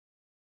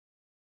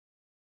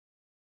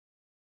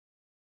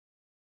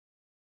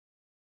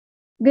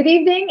Good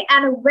evening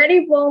and a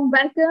very warm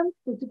welcome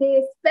to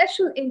today's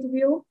special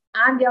interview.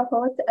 I'm your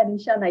host,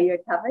 Anisha Nayyar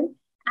Thavan,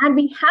 and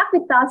we have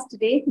with us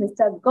today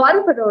Mr.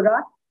 Gaurav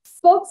Arora,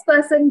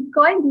 spokesperson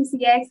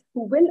CoinDCX,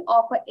 who will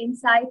offer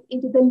insights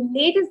into the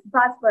latest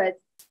buzzwords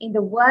in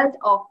the world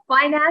of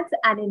finance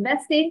and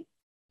investing,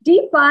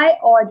 DeFi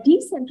or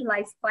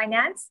decentralized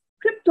finance,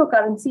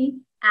 cryptocurrency,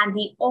 and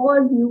the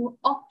all-new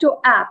Okto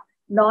app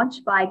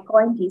launched by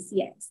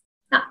CoinDCX.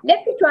 Now,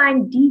 let me try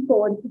and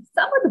decode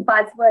some of the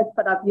buzzwords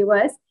for our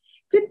viewers.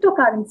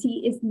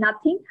 Cryptocurrency is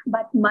nothing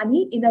but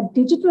money in a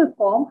digital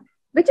form,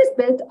 which is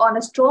built on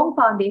a strong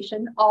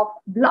foundation of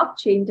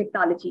blockchain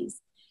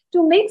technologies.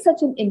 To make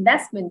such an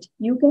investment,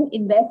 you can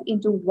invest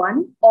into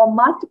one or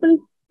multiple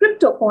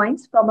crypto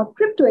coins from a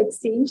crypto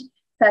exchange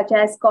such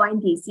as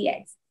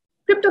CoinDCX.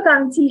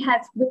 Cryptocurrency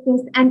has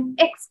witnessed an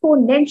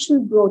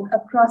exponential growth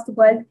across the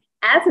world,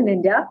 as in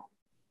India,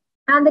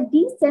 and the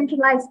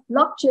decentralized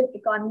blockchain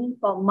economy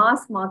for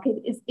mass market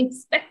is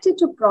expected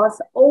to cross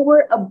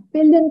over 1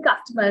 billion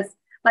customers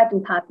by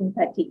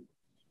 2030.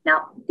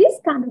 Now, this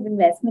kind of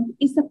investment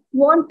is a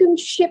quantum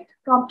shift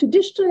from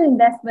traditional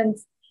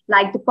investments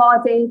like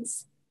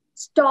deposits,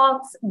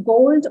 stocks,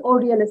 gold, or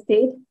real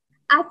estate,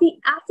 as the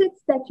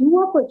assets that you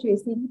are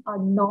purchasing are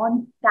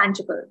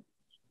non-tangible.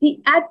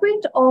 The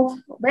advent of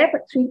Web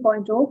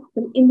 3.0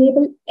 will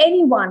enable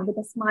anyone with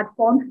a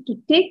smartphone to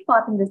take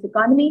part in this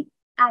economy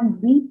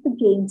and reap the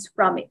gains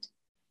from it.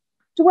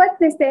 Towards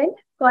this end,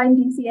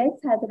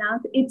 CoinDCX has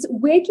announced its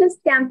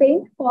waitlist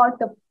campaign for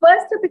the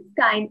first of its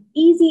kind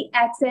easy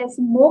access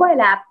mobile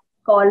app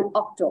called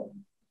Okto.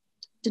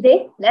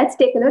 Today, let's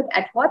take a look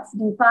at what's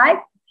DeFi,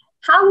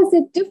 how is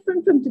it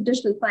different from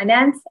traditional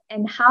finance,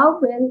 and how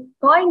will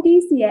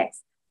CoinDCX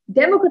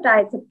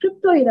democratize the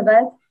crypto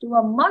universe to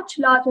a much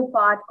larger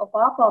part of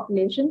our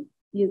population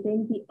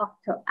using the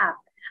Okto app.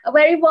 A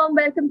very warm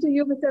welcome to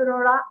you, Mr.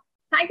 Arora.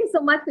 Thank you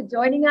so much for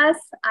joining us.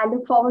 I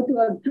look forward to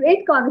a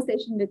great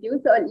conversation with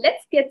you. So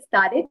let's get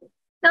started.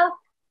 Now,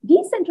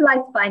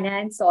 decentralized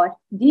finance or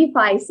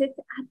DeFi sits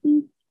at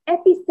the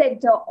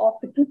epicenter of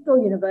the crypto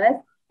universe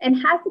and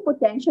has the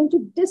potential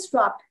to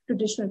disrupt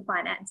traditional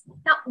finance.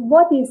 Now,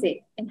 what is it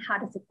and how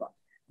does it work?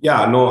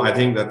 Yeah, no, I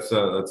think that's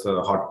a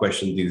hot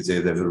question these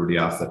days. Everybody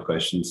asks that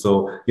question.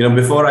 So,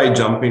 before I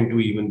jump into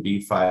even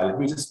DeFi, let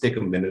me just take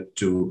a minute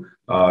to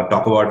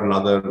talk about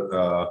another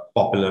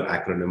popular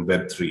acronym,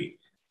 Web3.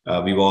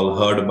 We've all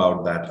heard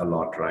about that a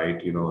lot, right?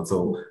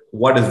 So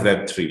what is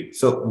Web3?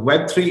 So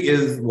Web3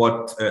 is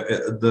what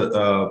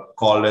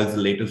called as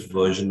the latest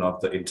version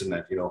of the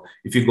internet.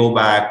 If you go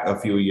back a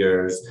few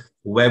years,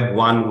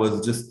 Web1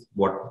 was just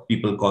what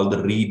people call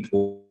the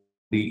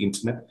read-only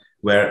internet,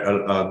 where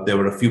there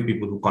were a few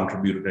people who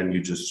contributed and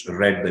you just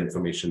read the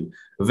information.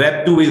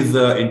 Web2 is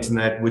the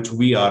internet, which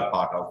we are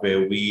part of,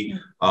 where we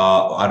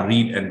are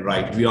read and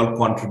write. We all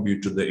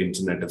contribute to the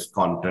internet as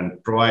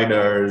content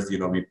providers.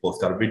 We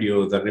post our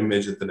videos, our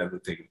images and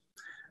everything.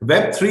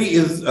 Web3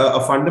 is a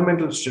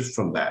fundamental shift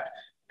from that.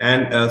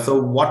 And so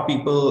what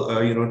people,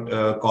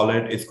 call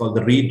it is called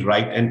the read,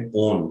 write and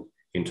own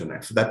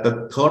internet. So that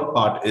the third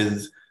part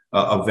is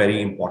a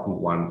very important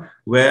one,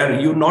 where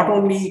you not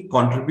only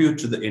contribute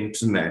to the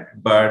internet,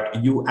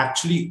 but you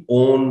actually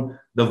own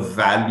the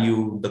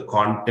value, the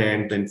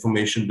content, the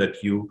information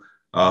that you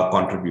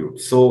contribute.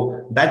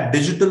 So that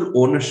digital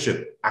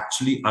ownership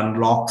actually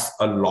unlocks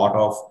a lot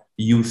of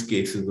use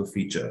cases or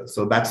features.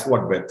 So that's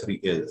what Web3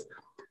 is.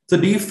 So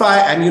DeFi,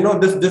 and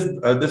this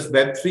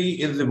Web3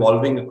 is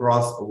evolving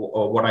across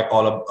what I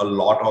call a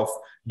lot of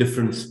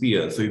different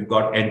spheres. So you've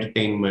got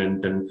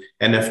entertainment and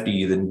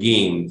NFTs and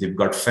games, you've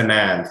got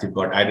finance, you've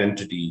got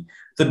identity.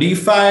 So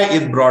DeFi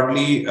is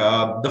broadly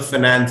the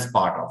finance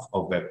part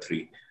of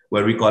Web3,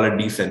 where we call it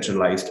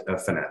decentralized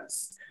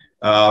finance.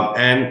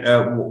 What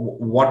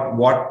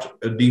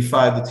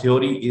DeFi, the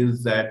theory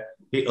is that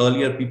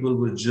earlier people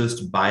were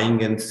just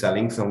buying and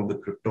selling some of the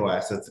crypto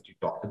assets that you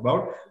talked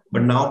about,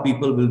 but now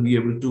people will be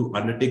able to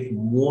undertake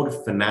more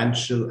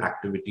financial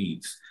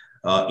activities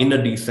in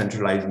a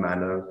decentralized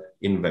manner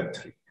in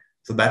Web3.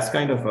 So that's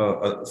kind of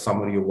a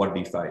summary of what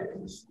DeFi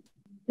is.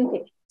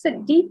 Okay, so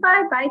DeFi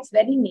by its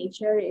very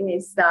nature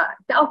is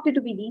doubted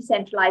to be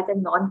decentralized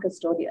and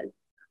non-custodial.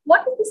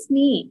 What does this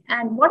mean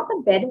and what are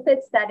the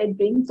benefits that it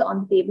brings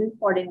on the table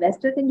for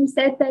investors? And you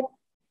said that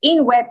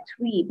in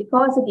Web3,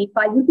 because of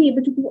DeFi, you'll be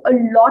able to do a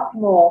lot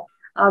more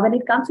when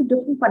it comes to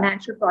different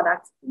financial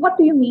products. What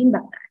do you mean by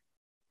that?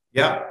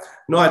 Yeah,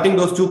 no, I think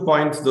those 2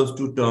 points, those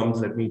 2 terms,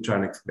 let me try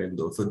and explain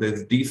those. So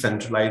there's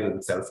decentralized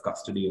and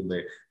self-custody, and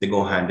they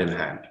go hand in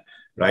hand,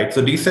 right?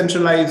 So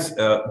decentralized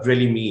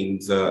really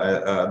means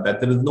that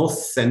there is no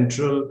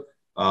central,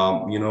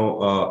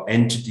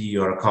 entity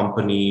or a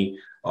company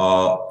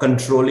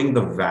controlling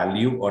the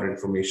value or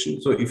information.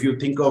 So if you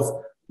think of,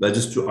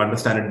 just to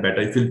understand it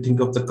better, if you think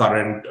of the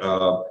current,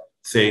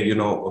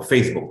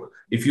 Facebook,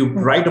 if you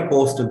write a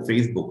post on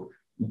Facebook,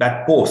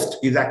 that post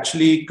is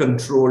actually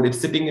controlled. It's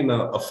sitting in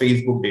a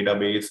Facebook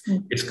database.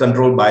 It's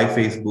controlled by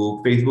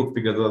Facebook. Facebook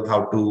figures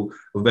out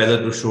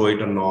whether to show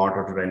it or not,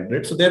 or to render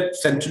it. So they're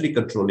centrally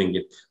controlling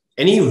it.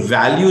 any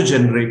value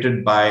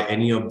generated by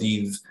any of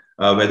these,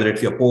 whether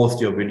it's your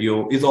post, your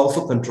video, is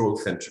also controlled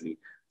centrally.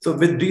 So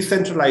with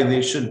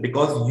decentralization,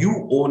 because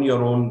you own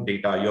your own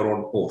data, your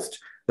own post,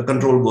 the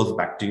control goes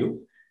back to you.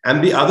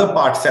 And the other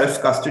part,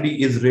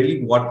 self-custody, is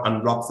really what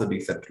unlocks the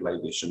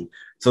decentralization.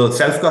 So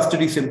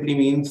self-custody simply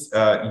means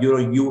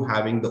you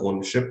having the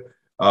ownership.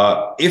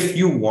 If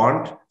you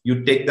want,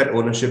 you take that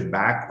ownership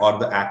back or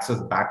the access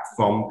back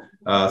from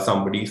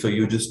somebody. So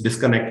you just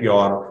disconnect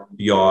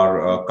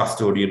your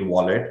custodian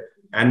wallet,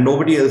 and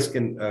nobody else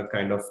can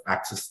kind of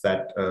access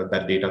that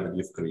data that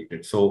you've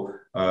created. So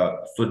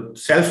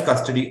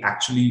self-custody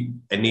actually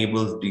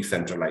enables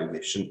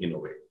decentralization in a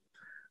way.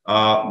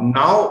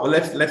 Now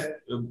let's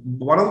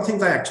one of the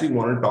things I actually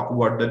want to talk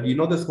about, that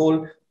this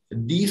whole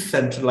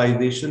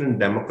decentralization and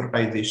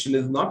democratization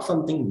is not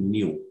something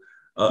new.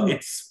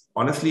 It's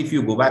honestly, if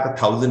you go back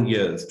 1,000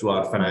 years to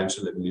our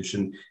financial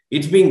evolution,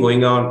 it's been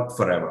going on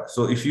forever.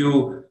 So if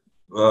you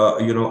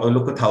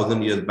look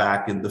 1,000 years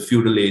back in the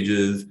feudal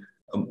ages,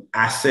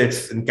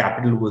 assets and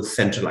capital was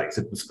centralized.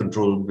 It was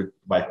controlled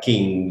by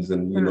kings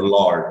and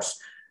lords.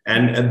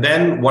 And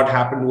then what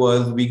happened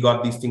was we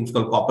got these things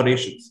called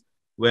corporations,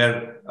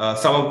 where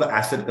some of the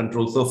asset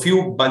control, so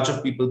a bunch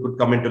of people could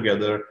come in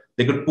together,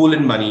 they could pool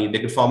in money, they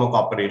could form a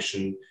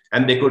corporation,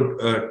 and they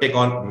could take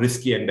on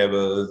risky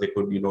endeavors. They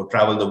could,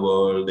 travel the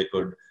world, they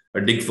could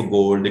dig for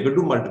gold, they could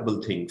do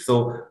multiple things.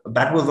 So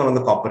that was one of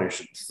the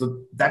corporations.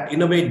 So that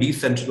in a way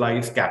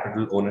decentralized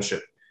capital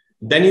ownership.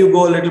 Then you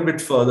go a little bit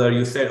further,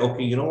 you said,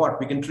 okay, you know what,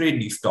 we can trade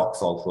these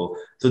stocks also.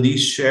 So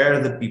these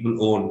shares that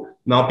people own,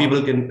 now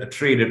people can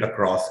trade it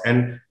across.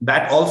 And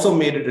that also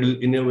made it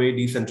in a way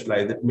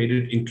decentralized. It made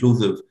it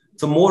inclusive.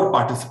 So more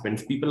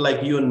participants, people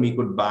like you and me,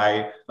 could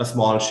buy a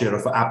small share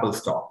of Apple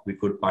stock. We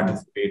could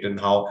participate in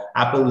how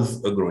Apple's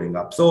growing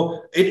up.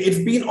 So it's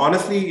been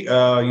honestly,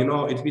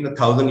 it's been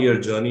 1,000-year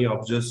journey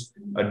of just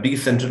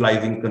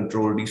decentralizing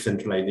control,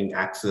 decentralizing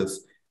access.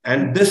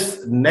 And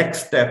this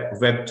next step,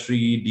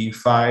 Web3,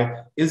 DeFi,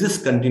 is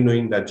just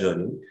continuing that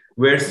journey.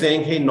 We're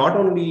saying, hey, not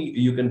only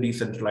you can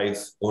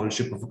decentralize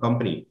ownership of a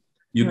company,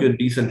 you can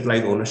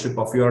decentralize ownership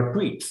of your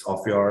tweets, of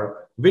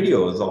your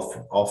videos,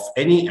 of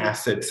any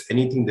assets,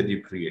 anything that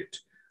you create.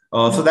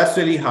 So that's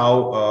really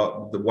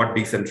how what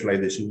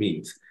decentralization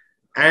means.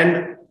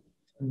 And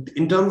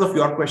in terms of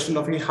your question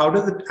of, hey, how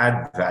does it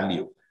add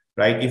value,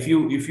 right? If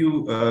you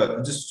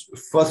just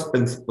first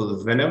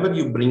principles, whenever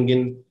you bring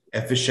in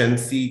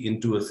efficiency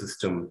into a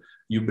system,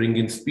 you bring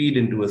in speed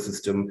into a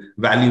system,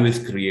 value is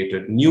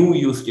created, new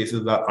use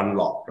cases are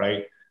unlocked,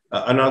 right?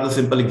 Another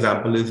simple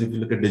example is if you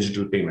look at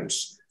digital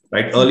payments,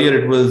 right? Earlier,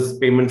 it was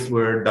payments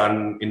were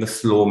done in a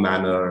slow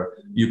manner.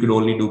 You could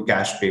only do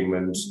cash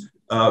payments.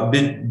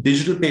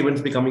 Digital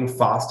payments becoming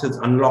fast has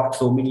unlocked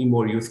so many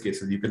more use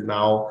cases. You can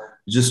now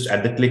just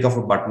at the click of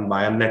a button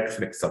buy a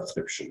Netflix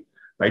subscription.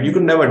 Right? You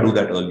could never do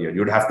that earlier.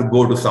 You'd have to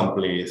go to some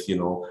place,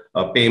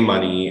 pay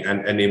money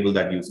and enable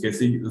that use case.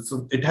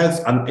 So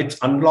it's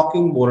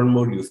unlocking more and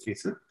more use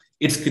cases.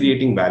 It's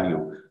creating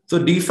value. So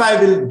DeFi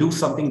will do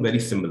something very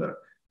similar.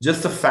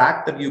 Just the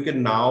fact that you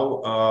can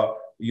now,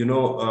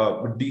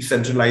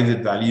 decentralize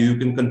its value. You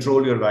can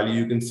control your value.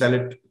 You can sell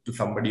it to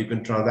somebody. You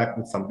can transact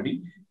with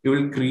somebody. It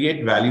will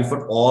create value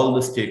for all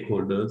the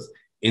stakeholders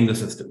in the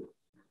system.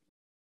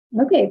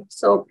 Okay,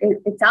 so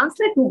it sounds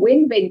like a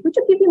win-win. Could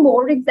you give me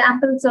more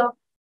examples of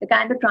the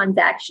kind of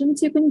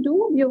transactions you can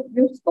do?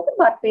 You've spoken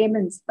about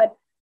payments, but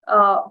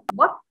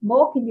what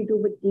more can you do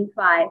with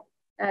DeFi,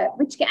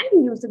 which can be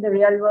used in the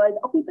real world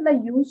or people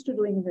are used to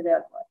doing in the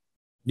real world?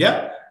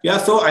 Yeah.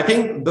 So I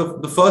think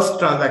the first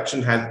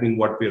transaction has been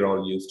what we're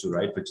all used to,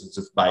 right? Which is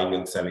just buying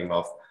and selling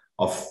of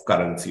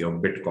currency, of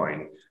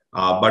Bitcoin.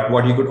 But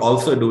what you could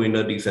also do in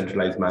a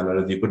decentralized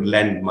manner is you could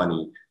lend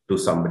money to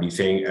somebody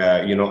saying,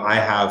 I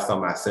have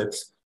some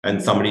assets and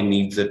somebody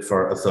needs it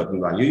for a certain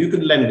value. You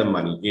could lend them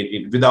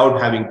money without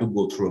having to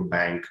go through a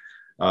bank.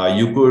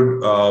 You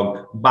could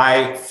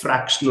buy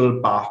fractional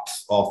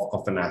parts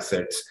of an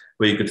asset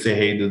where you could say,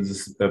 hey,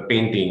 this is a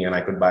painting and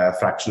I could buy a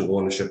fractional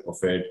ownership of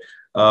it.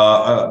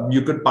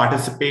 You could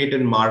participate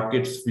in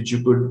markets which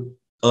you could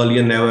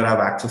earlier never have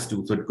access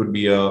to. So it could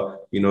be a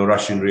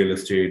Russian real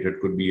estate, it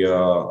could be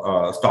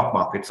a stock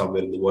market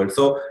somewhere in the world.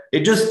 So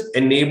it just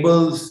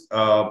enables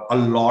a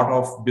lot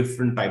of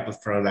different types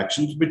of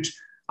transactions, which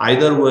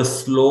either were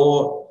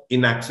slow,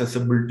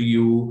 inaccessible to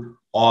you,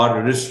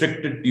 or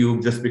restricted to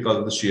you just because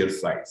of the sheer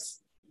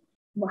size.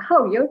 Wow,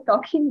 the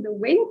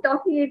way you're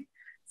talking, it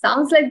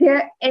sounds like there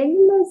are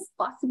endless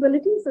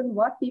possibilities on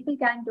what people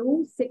can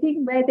do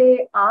sitting where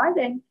they are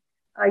and,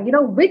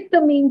 with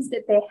the means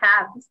that they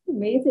have. It's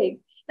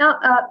amazing. Now,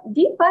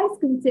 DeFi is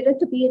considered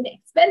to be an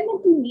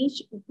experimental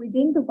niche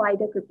within the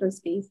wider crypto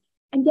space.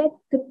 And yet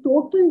the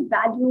total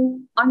value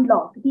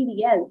unlocked,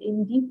 TVL,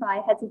 in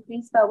DeFi has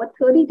increased by over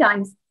 30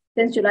 times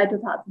since July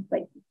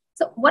 2020.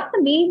 So what are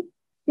the main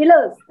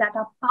pillars that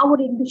are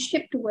powering the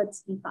shift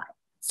towards DeFi?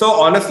 So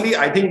honestly,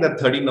 I think that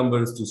 30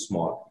 number is too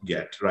small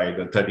yet, right?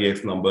 The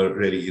 30x number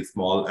really is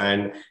small.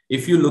 And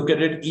if you look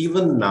at it,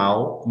 even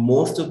now,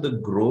 most of the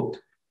growth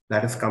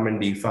that has come in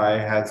DeFi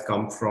has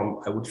come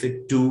from, I would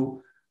say,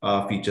 two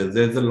features.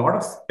 There's a lot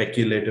of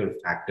speculative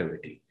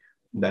activity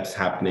that's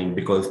happening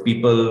because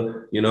people,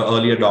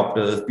 early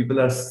adopters, people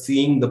are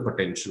seeing the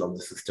potential of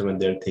the system and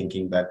they're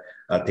thinking that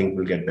things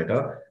will get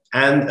better.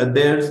 And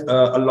there's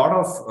a lot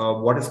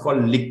of what is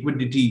called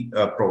liquidity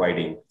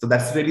providing. So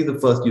that's really the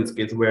first use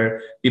case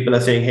where people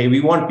are saying, hey,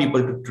 we want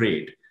people to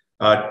trade.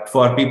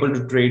 For people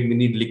to trade, we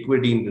need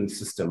liquidity in the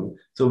system.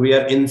 So we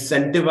are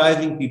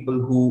incentivizing people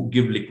who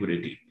give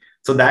liquidity.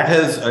 So that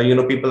has,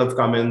 people have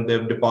come in,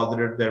 they've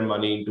deposited their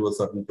money into a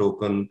certain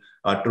token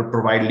to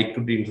provide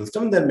liquidity in the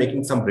system, and they're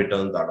making some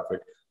returns out of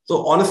it.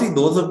 So honestly,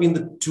 those have been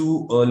the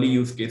two early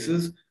use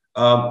cases.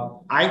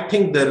 I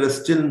think there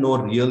is still no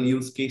real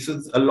use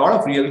cases. A lot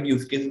of real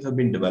use cases have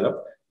been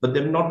developed, but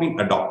they've not been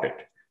adopted.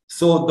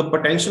 So the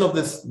potential of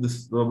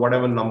this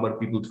whatever number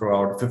people throw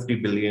out, 50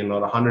 billion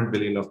or 100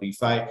 billion of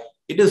DeFi,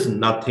 it is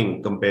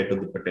nothing compared to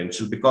the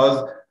potential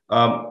because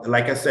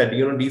like I said,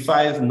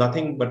 DeFi is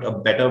nothing but a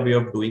better way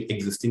of doing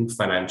existing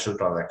financial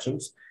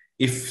transactions.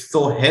 If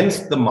so,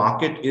 hence the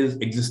market is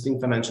existing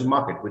financial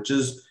market, which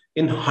is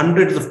in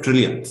hundreds of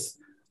trillions.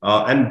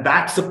 And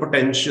that's the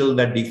potential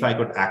that DeFi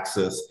could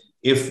access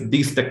if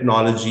these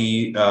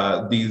technology,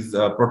 these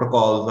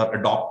protocols are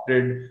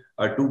adopted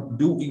to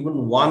do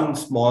even one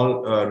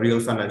small real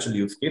financial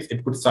use case,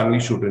 it could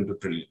suddenly shoot into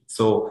trillions.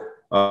 So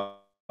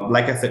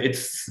like I said,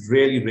 it's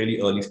really, really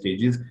early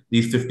stages.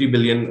 These $50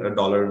 billion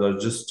are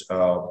just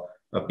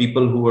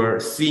people who are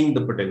seeing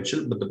the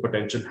potential, but the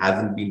potential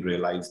hasn't been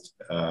realized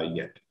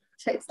yet.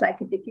 So it's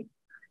like a ticking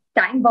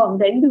time bomb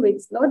ready to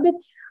explode. But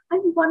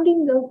I'm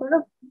wondering,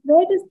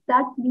 where does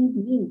that leave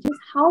me?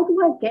 Just how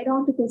do I get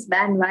onto this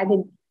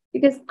bandwagon?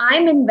 Because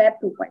I'm in Web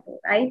 2.0,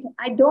 right?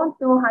 I don't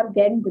know how to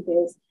get into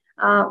this.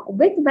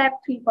 With Web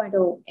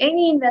 3.0,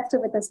 any investor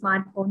with a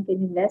smartphone can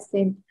invest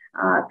in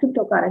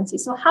cryptocurrency.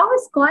 So how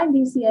is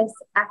CoinDCX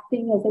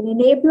acting as an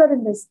enabler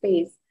in this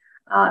space?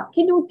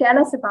 Can you tell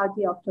us about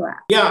the Okto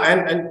app? Yeah,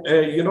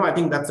 and I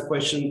think that's a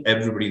question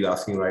everybody's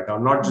asking right now,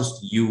 not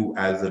just you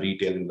as a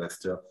retail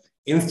investor.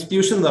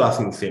 Institutions are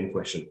asking the same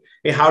question.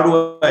 Hey, how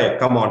do I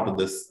come onto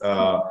this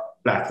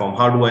platform?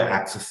 How do I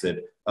access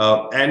it?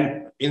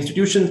 And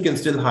institutions can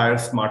still hire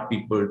smart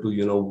people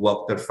to,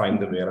 work their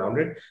find their way around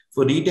it.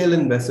 For retail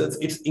investors,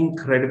 it's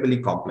incredibly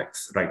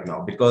complex right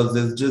now because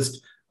there's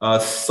just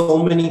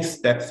so many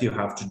steps you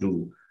have to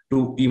do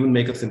to even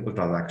make a simple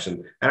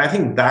transaction. And I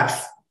think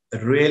that's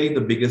really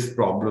the biggest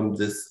problem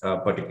this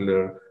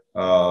particular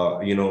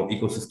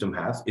ecosystem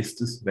has. It's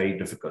just very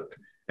difficult.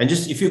 And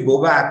just if you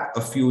go back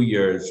a few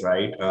years,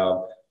 right,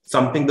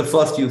 the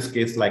first use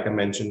case, like I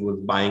mentioned, was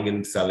buying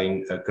and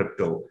selling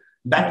crypto.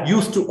 That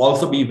used to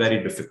also be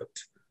very difficult.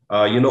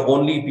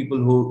 Only people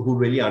who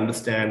really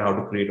understand how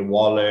to create a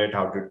wallet,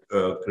 how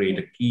to create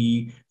a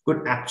key,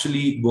 could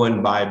actually go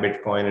and buy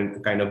Bitcoin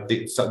and kind of,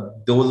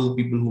 those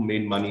people who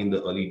made money in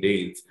the early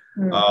days.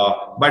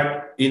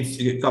 But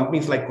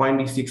companies like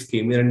CoinDCX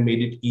came in and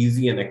made it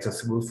easy and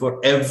accessible for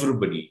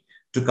everybody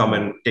to come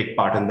and take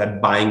part in that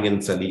buying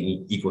and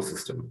selling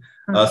ecosystem.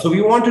 So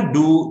we want to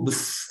do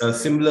this,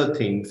 similar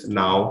things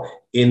now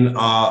in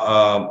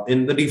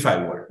the DeFi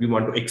world. We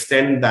want to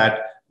extend that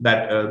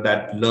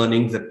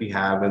learnings that we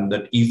have and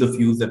that ease of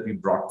use that we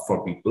brought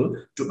for people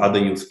to other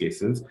use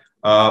cases.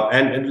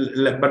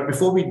 But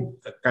before we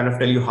kind of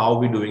tell you how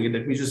we're doing it,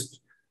 let me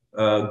just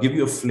give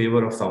you a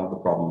flavor of some of the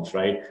problems,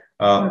 right?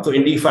 So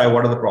in DeFi,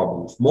 what are the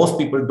problems? Most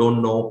people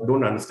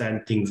don't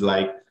understand things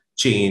like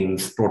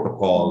chains,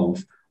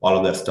 protocols, all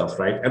of that stuff,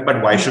 right?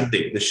 But why should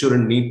they? They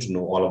shouldn't need to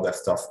know all of that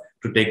stuff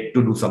to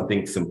do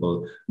something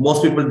simple.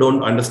 Most people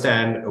don't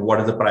understand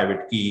what is a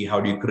private key, how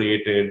do you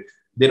create it.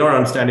 They don't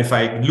understand if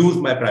I lose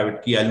my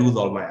private key, I lose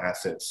all my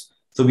assets.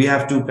 So we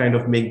have to kind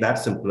of make that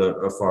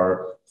simpler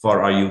for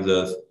our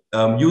users.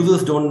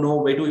 Users don't know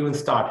where to even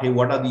start. Hey,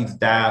 what are these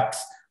dApps?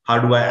 How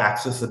do I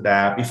access a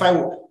dApp?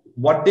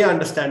 What they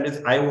understand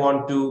is I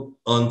want to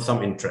earn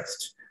some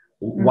interest.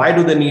 Why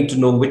do they need to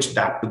know which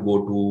dApp to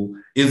go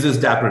to? Is this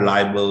dApp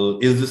reliable?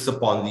 Is this a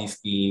Ponzi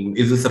scheme?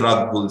 Is this a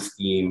rug bull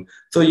scheme?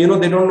 So, they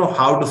don't know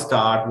how to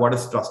start, what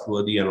is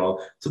trustworthy and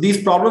all. So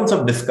these problems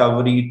of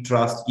discovery,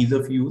 trust, ease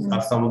of use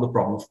are some of the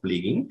problems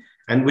plaguing,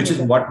 and which is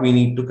what we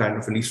need to kind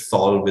of really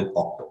solve with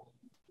Okto.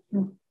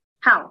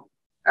 How?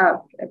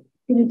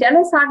 Can you tell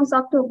us how does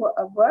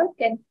Okto work?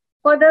 And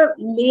for the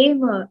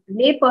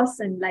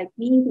layperson like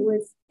me who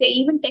is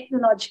even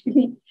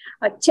technologically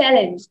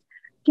challenged,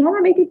 can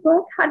I make it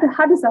work?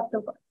 How does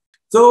Okto work?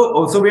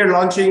 So we are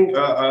launching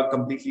a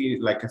completely,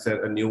 like I said,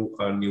 a new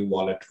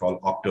wallet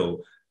called Okto.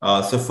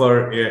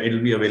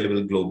 It'll be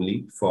available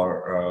globally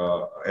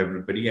for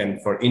everybody, and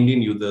for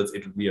Indian users,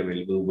 it will be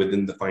available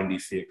within the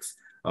CoinDCX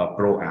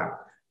Pro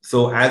app.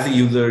 So as a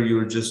user,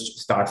 you'll just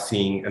start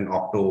seeing an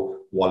Okto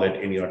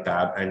wallet in your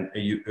tab, and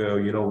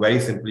very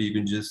simply,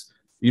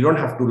 you don't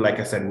have to, like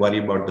I said, worry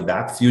about the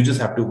dApps. You just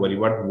have to worry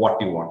about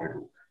what you want to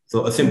do.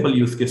 So a simple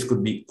use case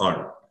could be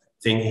earn.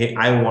 Saying, hey,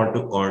 I want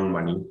to earn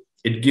money.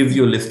 It gives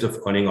you a list of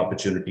earning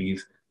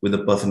opportunities with a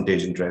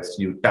percentage interest.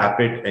 You tap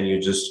it and you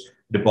just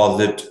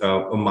deposit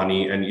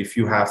money. And if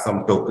you have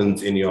some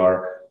tokens in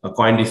your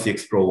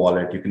CoinDCX Pro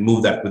wallet, you can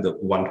move that with a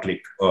one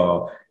click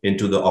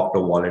into the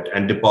Okto wallet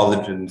and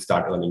deposit it and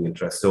start earning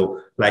interest.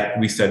 So like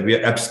we said, we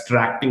are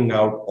abstracting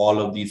out all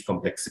of these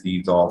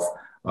complexities of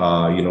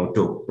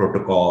to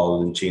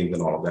protocols and chains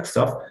and all of that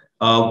stuff.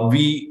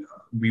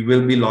 We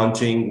will be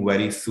launching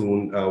very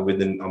soon,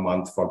 within a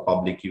month, for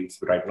public use.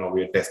 Right now,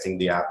 we are testing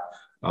the app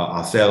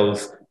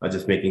ourselves,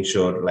 just making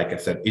sure, like I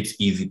said, it's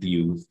easy to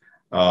use.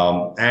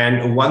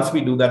 And once we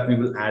do that, we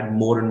will add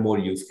more and more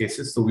use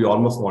cases. So we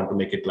almost want to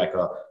make it like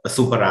a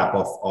super app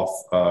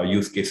of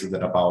use cases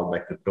that are powered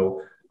by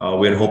crypto.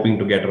 We're hoping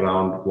to get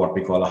around what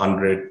we call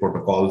 100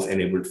 protocols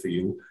enabled for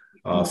you.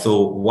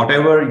 So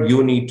whatever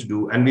you need to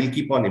do, and we'll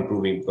keep on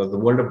improving because the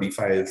world of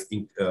DeFi is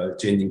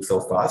changing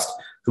so fast.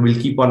 So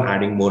we'll keep on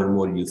adding more and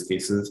more use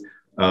cases.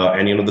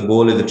 And the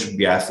goal is it should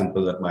be as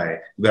simple that my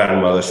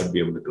grandmother should be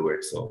able to do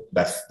it. So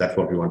that's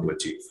what we want to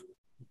achieve.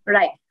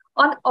 Right.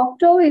 On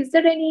Okto, is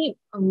there any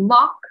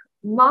mock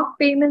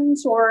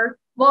payments or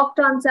mock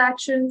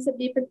transactions that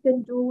people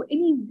can do?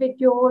 Any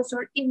videos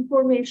or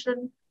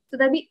information so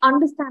that we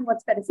understand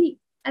what's better? See,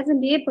 as a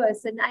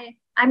layperson,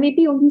 I may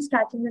be only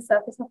scratching the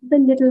surface of the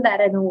little that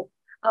I know.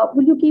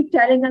 Will you keep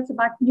telling us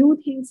about new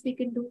things we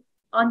can do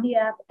on the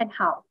app and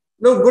how?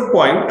 No, good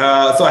point.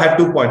 So I have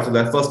 2 points to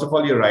that. First of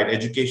all, you're right.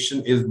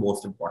 Education is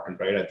most important,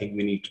 right? I think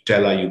we need to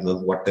tell our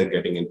users what they're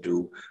getting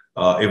into,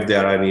 if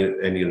there are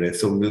any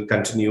risks. So we'll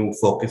continue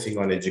focusing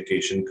on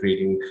education,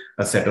 creating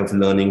a set of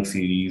learning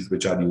series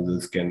which our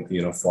users can,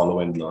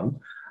 follow and learn.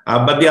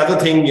 But the other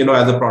thing,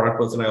 as a product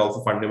person, I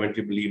also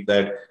fundamentally believe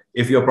that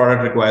if your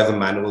product requires a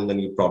manual, then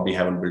you probably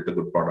haven't built a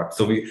good product.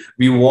 So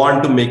we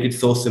want to make it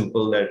so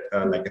simple that,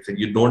 like I said,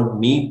 you don't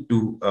need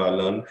to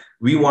learn.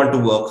 We want to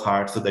work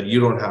hard so that you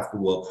don't have to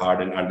work hard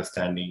in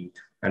understanding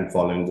and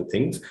following the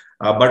things.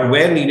 But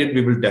where needed, we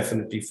will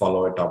definitely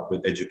follow it up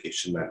with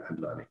education and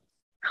learning.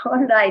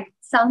 All right.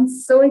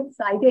 Sounds so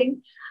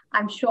exciting.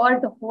 I'm sure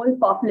the whole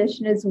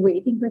population is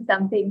waiting for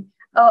something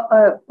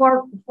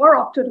for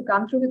Okto to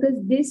come through,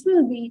 because this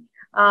will be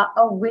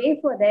a way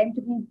for them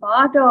to be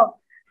part of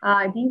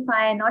DeFi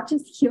and not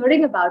just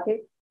hearing about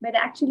it, but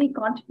actually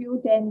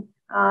contribute and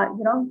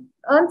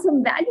earn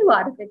some value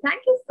out of it.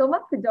 Thank you so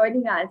much for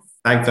joining us.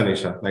 Thanks,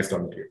 Anisha. Nice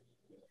talking to you.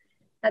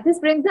 Now, this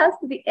brings us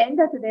to the end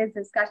of today's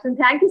discussion.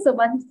 Thank you so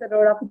much, Mr.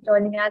 Arora, for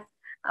joining us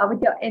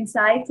with your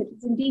insights. It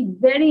was indeed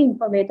very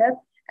informative.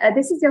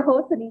 This is your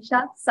host,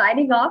 Anisha,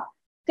 signing off.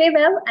 Stay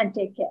well and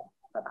take care.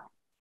 Bye-bye.